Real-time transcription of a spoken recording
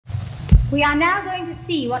We are now going to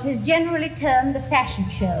see what is generally termed the fashion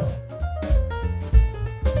show.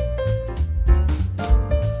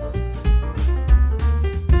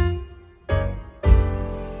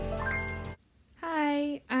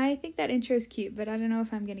 Hi, I think that intro is cute, but I don't know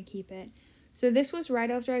if I'm gonna keep it. So this was right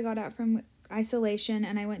after I got out from isolation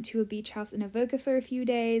and I went to a beach house in Avoca for a few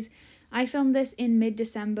days. I filmed this in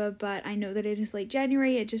mid-December, but I know that it is late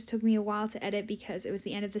January. It just took me a while to edit because it was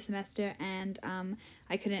the end of the semester and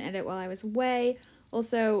I couldn't edit while I was away.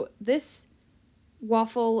 Also, this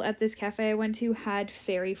waffle at this cafe I went to had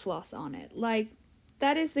fairy floss on it. Like,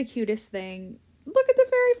 that is the cutest thing. Look at the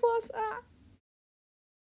fairy floss! Ah!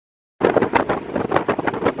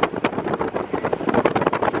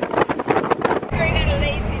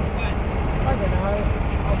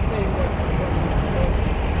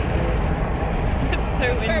 So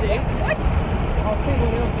windy. What? I'll see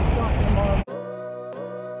what else is got tomorrow.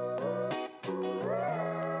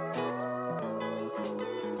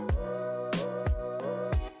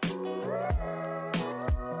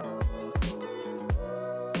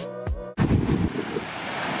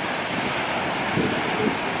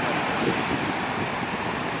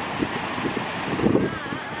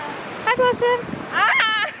 Hi, Blossom.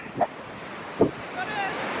 Ah!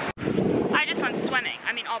 I just went swimming.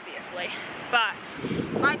 I mean, obviously, but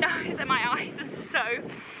my nose and my eyes are so,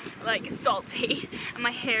 like, salty, and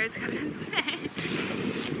my hair is covered in sand.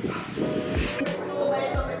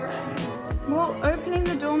 Well, opening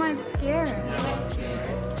the door might scare him.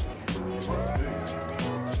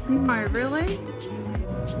 No, really?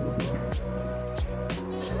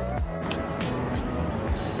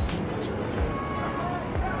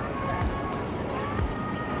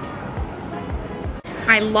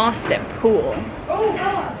 I lost at pool. Oh,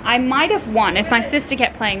 God. I might have won if my sister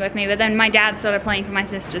kept playing with me, but then my dad started playing for my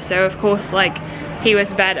sister, so of course, like, he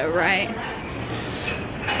was better, right?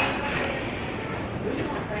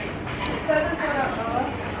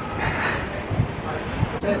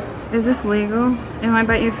 Is this legal? It might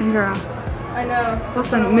bite your finger off. I know.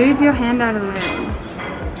 Listen, move your hand out of the way.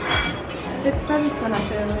 It's fun when I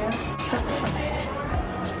feel there.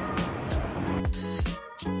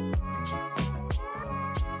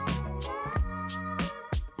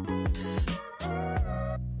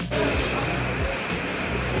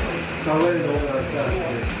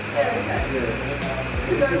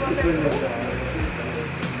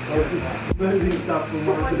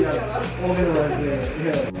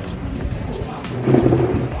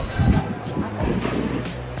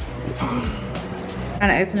 Trying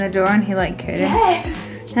to open the door and he like couldn't. Yes!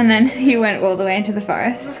 And then he went all the way into the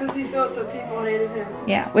forest. Because he thought that people hated him.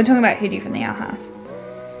 Yeah, we're talking about Hoodie from the Owl House.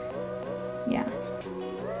 Yeah.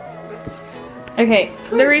 Okay,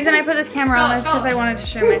 the reason I put this camera on is because I wanted to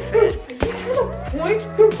show my foot. Look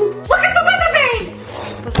at the weather vane!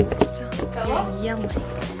 You're yelling.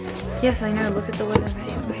 Yes, I know, look at the weather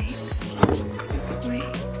vane. Wait.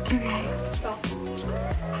 Wait, okay. Stop.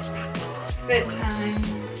 Fit time.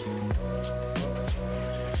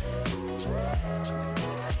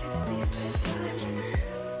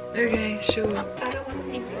 Okay, sure. I don't want to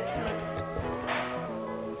think fit time.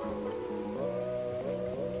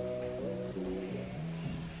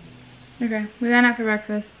 Okay, we went out for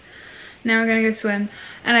breakfast. Now we're gonna go swim.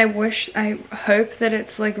 And I hope that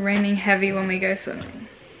it's like raining heavy when we go swimming.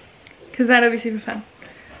 Cause that'll be super fun.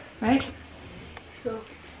 Right? Sure.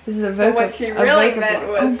 This is a vocal. What she really meant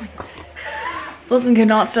was... Oh my God. Wilson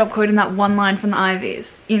cannot stop quoting that one line from the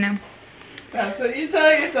Ivies, you know? That's what you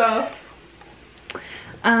tell yourself.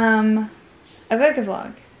 Avoca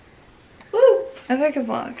vlog. Woo! Avoca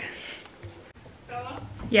vlog.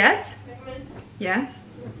 Yes? Yes?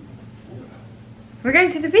 We're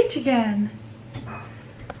going to the beach again.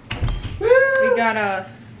 Woo! We got our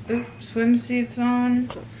swimsuits on.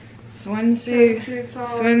 Swimsuits on.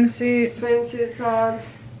 Swimsuits on.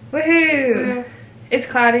 Woohoo! It's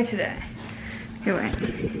cloudy today. Here, wait.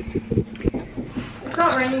 It's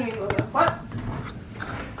not raining anymore. What?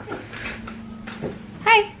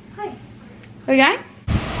 Hi. Hi. Are we going?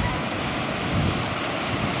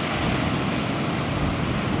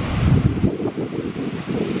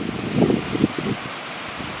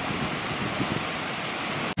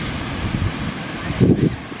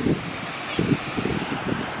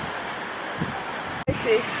 I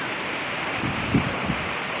see.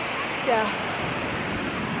 Yeah.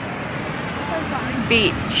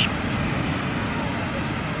 Beach.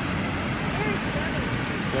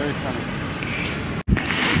 Very sunny.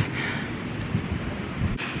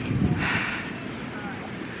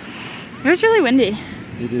 It was really windy.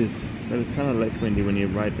 It is, but it's kind of less windy when you're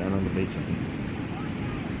right down on the beach.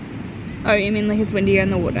 Oh, you mean like it's windier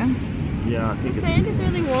in the water? Yeah, I think The sand is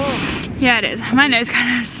really warm. Yeah, it is. My nose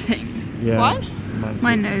kind of stinks. Yeah. What? Mine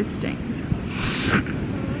My too. nose stinks.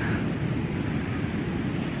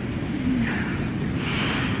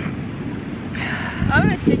 I'm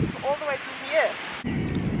gonna take you all the way from here.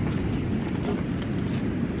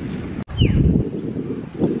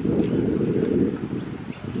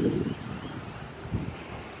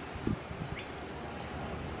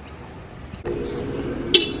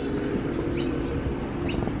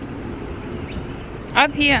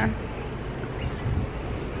 Up here.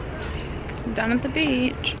 Down at the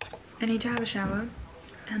beach. I need to have a shower,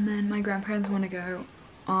 and then my grandparents want to go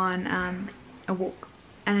on a walk,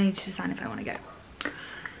 and I need to decide if I want to go.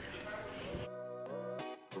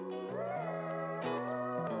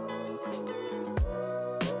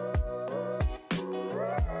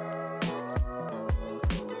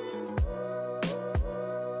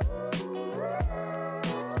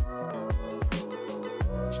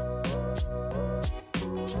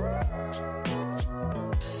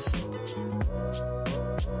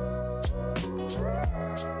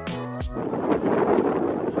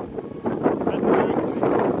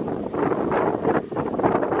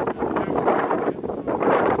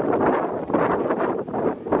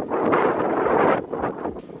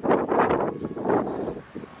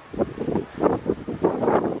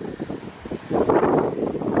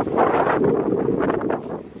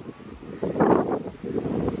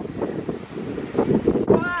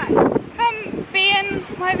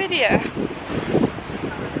 My video.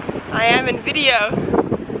 I am in video.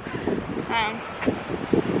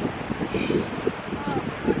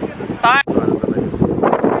 Bye.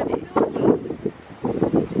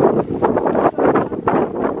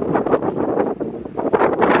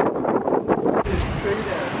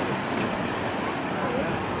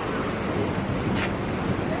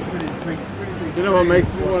 You know what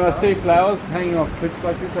makes me, when I see flowers hanging off cliffs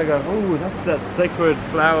like this, I go, oh, that's that sacred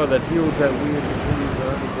flower that heals that weird disease that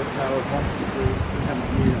only good flowers want to do. We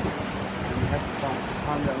haven't used. And we have to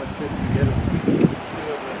climb down the cliff to get it.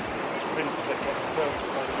 Prince that got the first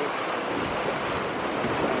by the book.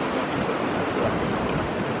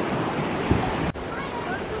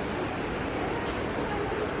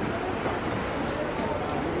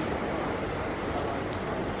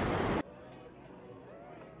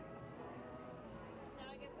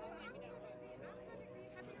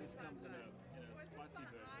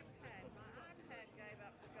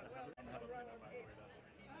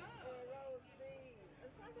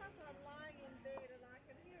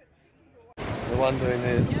 The one doing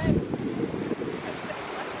this.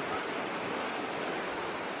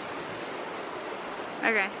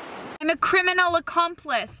 Okay. I'm a criminal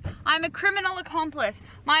accomplice. I'm a criminal accomplice.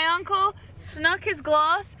 My uncle snuck his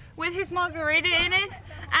glass with his margarita in it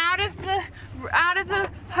out of the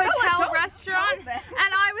hotel restaurant, and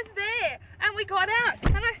I was there, and we got out,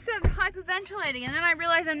 and I started hyperventilating, and then I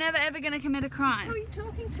realized I'm never ever gonna commit a crime. Who are you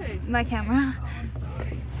talking to? My camera. Oh, I'm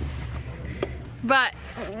sorry. But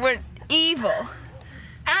we're evil.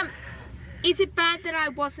 Is it bad that I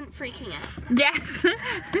wasn't freaking out? Yes.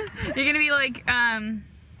 You're gonna be like,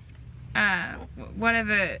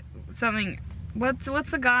 whatever, something. What's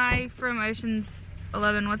the guy from Ocean's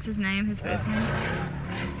 11? What's his name? His first name?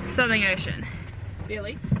 Something Ocean.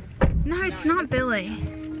 Billy? No, it's not Billy.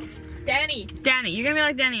 Danny. Danny. You're gonna be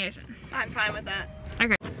like Danny Ocean. I'm fine with that.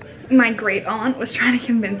 Okay. My great aunt was trying to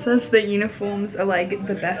convince us that uniforms are like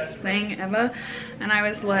the best thing ever, and I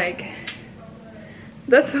was like,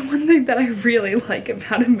 that's the one thing that I really like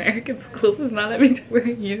about American schools is not having to wear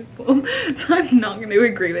a uniform, so I'm not going to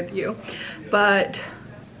agree with you. But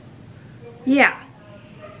yeah,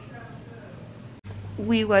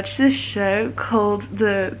 we watched this show called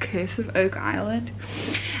The Curse of Oak Island,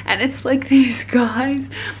 and it's like these guys,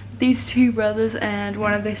 these two brothers and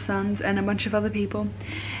one of their sons and a bunch of other people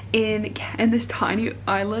in this tiny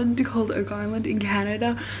island called Oak Island in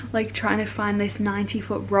Canada, like trying to find this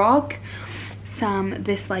 90-foot rock,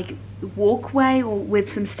 this like walkway or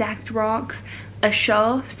with some stacked rocks, a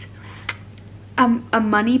shaft, a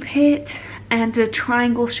money pit, and a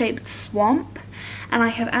triangle shaped swamp. And I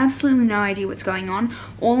have absolutely no idea what's going on.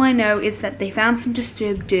 All I know is that they found some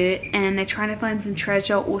disturbed dirt and they're trying to find some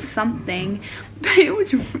treasure or something. But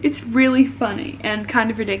it's really funny and kind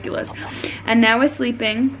of ridiculous. And now we're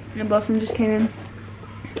sleeping, and Blossom just came in,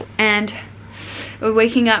 and we're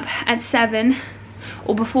waking up at 7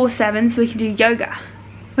 or before 7 so we can do yoga.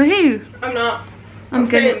 Woohoo! I'm not. I'm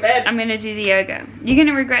sitting in bed. I'm gonna do the yoga. You're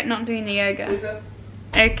gonna regret not doing the yoga.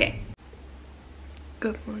 Okay.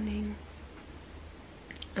 Good morning.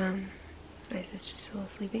 My sister's still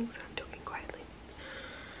sleeping, so I'm talking quietly.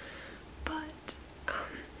 But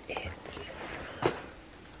it's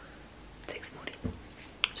 6:40,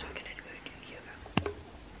 so we're gonna go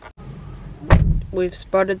We've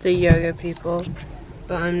spotted the yoga people,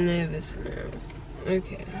 but I'm nervous now.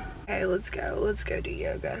 Okay. Okay, let's go. Let's go do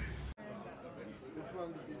yoga.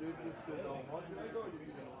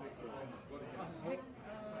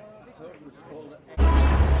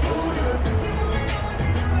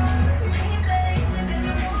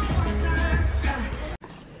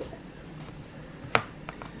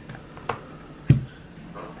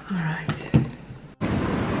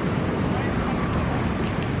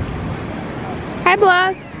 Hi,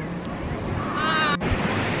 Blas.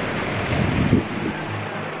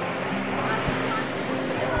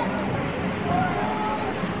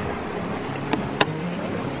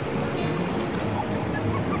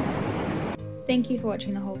 Thank you for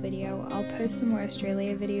watching the whole video. I'll post some more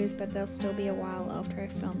Australia videos, but they'll still be a while after I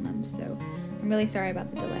film them, so I'm really sorry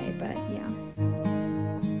about the delay, but yeah.